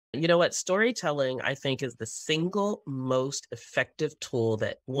You know what? Storytelling, I think, is the single most effective tool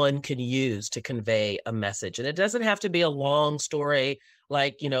that one can use to convey a message. And it doesn't have to be a long story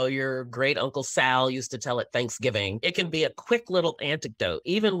like, your great Uncle Sal used to tell at Thanksgiving. It can be a quick little anecdote,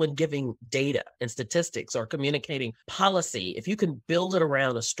 even when giving data and statistics or communicating policy. If you can build it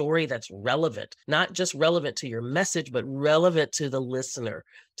around a story that's relevant, not just relevant to your message, but relevant to the listener,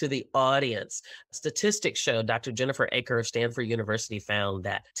 to the audience. Statistics show, Dr. Jennifer Aker of Stanford University found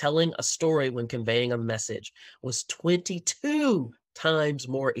that telling a story when conveying a message was 22 times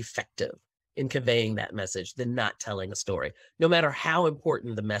more effective in conveying that message than not telling a story, no matter how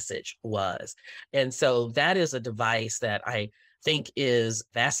important the message was. And so that is a device that I think is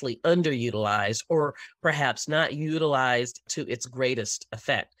vastly underutilized or perhaps not utilized to its greatest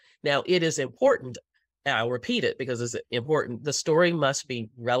effect. Now, it is important. I'll repeat it because it's important. The story must be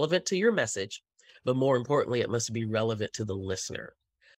relevant to your message, but more importantly, it must be relevant to the listener.